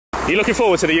Are you looking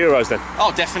forward to the Euros then?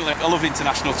 Oh, definitely. I love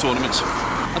international tournaments.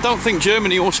 I don't think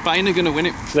Germany or Spain are going to win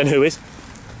it. Then who is?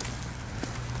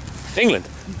 England?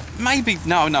 Maybe.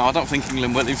 No, I don't think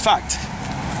England will. In fact,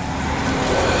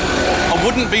 I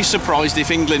wouldn't be surprised if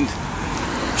England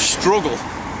struggle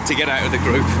to get out of the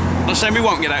group. I'm not saying we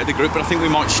won't get out of the group, but I think we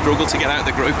might struggle to get out of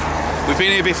the group. We've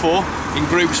been here before in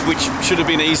groups which should have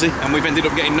been easy, and we've ended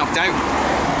up getting knocked out.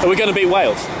 Are we going to beat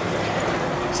Wales?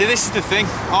 See, this is the thing.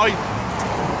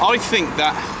 I think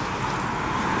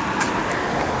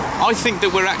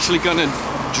that we're actually going to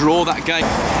draw that game.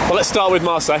 Well, let's start with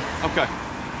Marseille. Okay.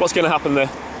 What's going to happen there?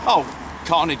 Oh,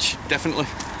 carnage, definitely.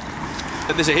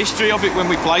 But there's a history of it when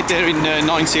we played there in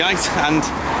 '98, and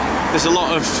there's a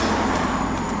lot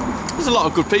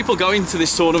of good people going to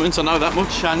this tournament. I know that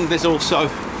much, and there's also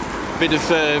a bit of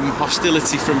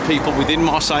hostility from people within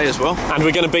Marseille as well. And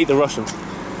we're going to beat the Russians.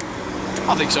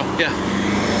 I think so. Yeah.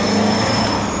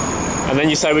 And then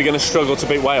you say we're going to struggle to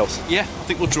beat Wales? Yeah, I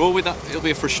think we'll draw with that. It'll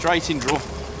be a frustrating draw.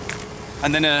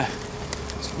 And then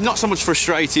not so much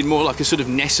frustrating, more like a sort of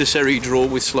necessary draw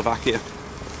with Slovakia.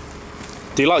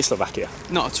 Do you like Slovakia?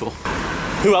 Not at all.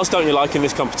 Who else don't you like in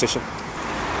this competition?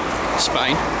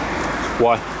 Spain.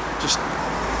 Why? Just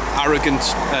arrogant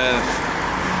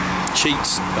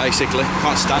cheats, basically.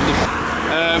 Can't stand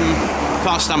them.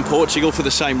 Can't stand Portugal for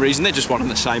the same reason. They're just one and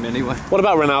the same anyway. What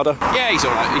about Ronaldo? Yeah, he's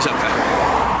alright. He's okay.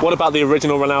 What about the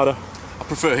original Ronaldo? I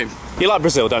prefer him. You like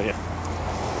Brazil, don't you?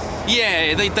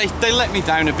 Yeah, they let me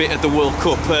down a bit at the World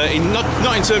Cup.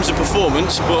 Not in terms of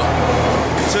performance, but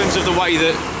in terms of the way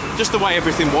that, just the way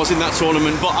everything was in that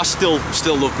tournament. But I still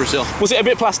love Brazil. Was it a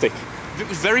bit plastic? It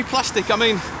was very plastic. I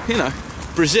mean, you know,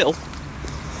 Brazil,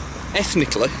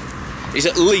 ethnically, is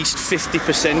at least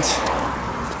 50%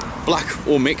 black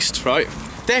or mixed, right?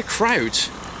 Their crowds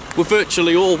were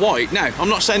virtually all white. Now, I'm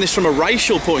not saying this from a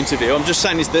racial point of view, I'm just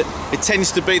saying is that it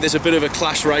tends to be there's a bit of a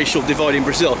class racial divide in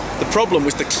Brazil. The problem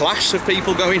was the class of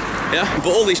people going, yeah? But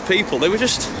all these people, they were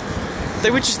just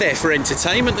there for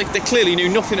entertainment. They clearly knew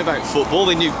nothing about football.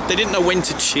 They didn't know when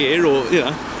to cheer or, you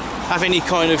know, have any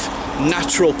kind of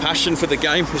natural passion for the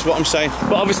game, is what I'm saying.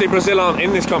 But obviously Brazil aren't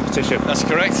in this competition. That's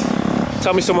correct.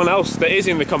 Tell me someone else that is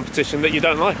in the competition that you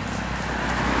don't like.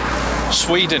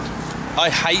 Sweden. I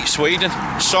hate Sweden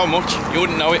so much, you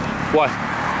wouldn't know it. Why?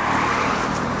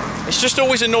 It's just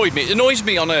always annoyed me. It annoys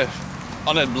me on a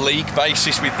league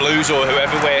basis with Blues or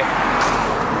whoever, where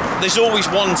there's always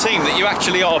one team that you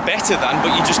actually are better than,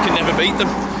 but you just can never beat them.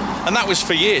 And that was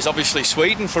for years, obviously,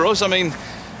 Sweden. For us, I mean,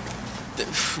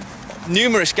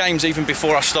 numerous games even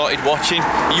before I started watching.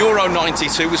 Euro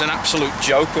 92 was an absolute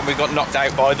joke when we got knocked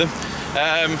out by them.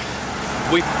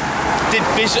 We did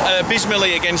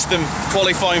abysmally against them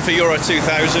qualifying for Euro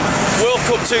 2000. World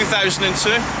Cup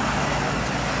 2002,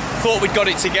 thought we'd got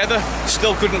it together,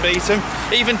 still couldn't beat them.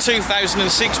 Even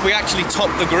 2006, we actually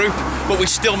topped the group, but we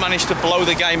still managed to blow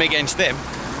the game against them.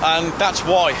 And that's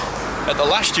why, at the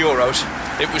last Euros,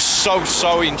 it was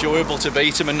so enjoyable to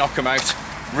beat them and knock them out.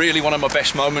 Really one of my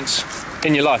best moments.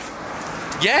 In your life?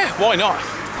 Yeah, why not?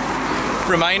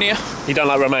 Romania. You don't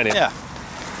like Romania? Yeah.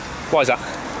 Why is that?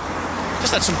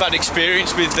 Just had some bad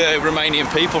experience with Romanian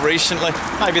people recently.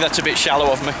 Maybe that's a bit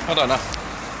shallow of me, I don't know.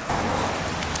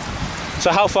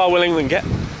 So how far will England get?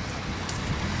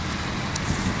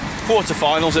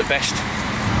 Quarter-finals at best.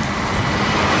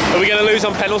 Are we going to lose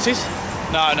on penalties?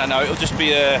 No, it'll just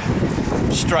be a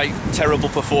straight terrible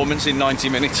performance in 90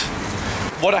 minutes.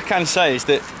 What I can say is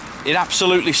that it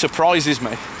absolutely surprises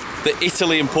me that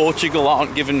Italy and Portugal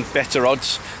aren't given better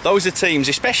odds. Those are teams,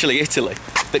 especially Italy,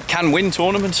 that can win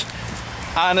tournaments.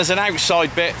 And as an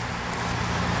outside bet,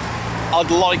 I'd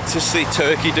like to see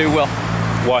Turkey do well.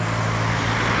 Why?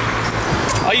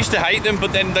 I used to hate them,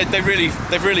 but then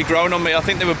they've really grown on me. I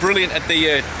think they were brilliant at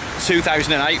the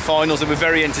 2008 finals. They were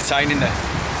very entertaining there.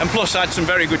 And plus, I had some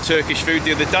very good Turkish food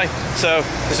the other day. So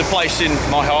there's a place in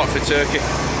my heart for Turkey.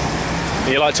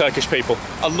 You like Turkish people?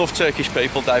 I love Turkish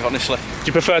people, Dave, honestly. Do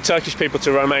you prefer Turkish people to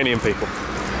Romanian people?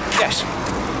 Yes.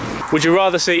 Would you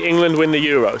rather see England win the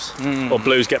Euros or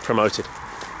Blues get promoted?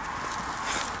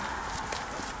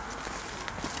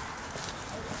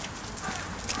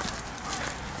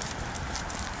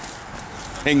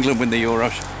 England win the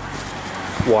Euros.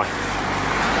 Why?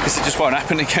 Because it just won't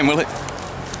happen again, will it?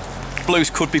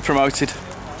 Blues could be promoted.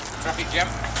 Traffic jam.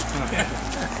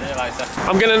 See you later.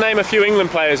 I'm going to name a few England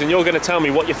players and you're going to tell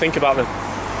me what you think about them.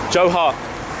 Joe Hart.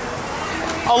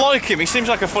 I like him. He seems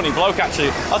like a funny bloke, actually.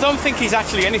 I don't think he's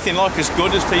actually anything like as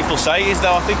good as people say he is,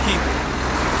 though.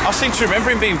 I seem to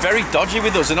remember him being very dodgy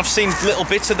with us, and I've seen little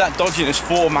bits of that dodginess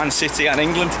for Man City and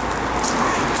England.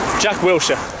 Jack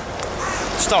Wilshere.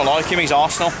 Just don't like him. He's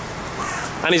Arsenal.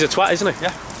 And he's a twat, isn't he?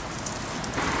 Yeah.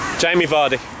 Jamie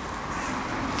Vardy.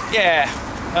 Yeah.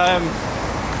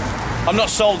 I'm not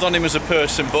sold on him as a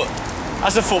person, but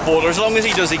as a footballer, as long as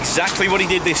he does exactly what he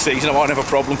did this season, I won't have a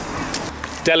problem.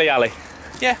 Dele Alli.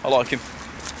 Yeah, I like him.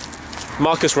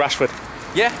 Marcus Rashford.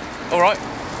 Yeah, all right.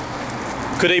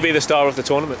 Could he be the star of the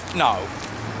tournament? No,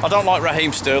 I don't like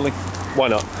Raheem Sterling. Why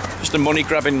not? Just a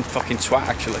money-grabbing fucking twat,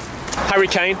 actually. Harry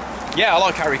Kane. Yeah, I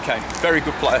like Harry Kane. Very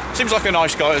good player. Seems like a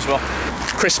nice guy as well.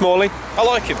 Chris Smalling. I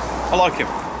like him. I like him.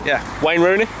 Yeah. Wayne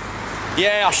Rooney.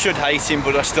 Yeah, I should hate him,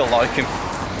 but I still like him.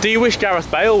 Do you wish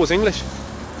Gareth Bale was English?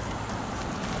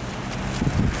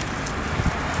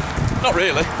 Not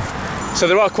really. So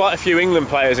there are quite a few England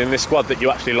players in this squad that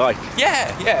you actually like.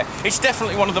 Yeah, yeah. It's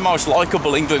definitely one of the most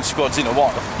likeable England squads in a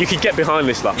while. You could get behind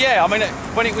this lot. Yeah, I mean,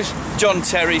 when it was John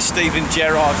Terry, Steven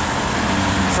Gerrard,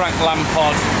 Frank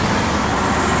Lampard,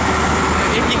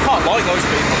 you can't like those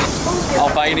people.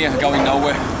 Albania going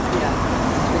nowhere.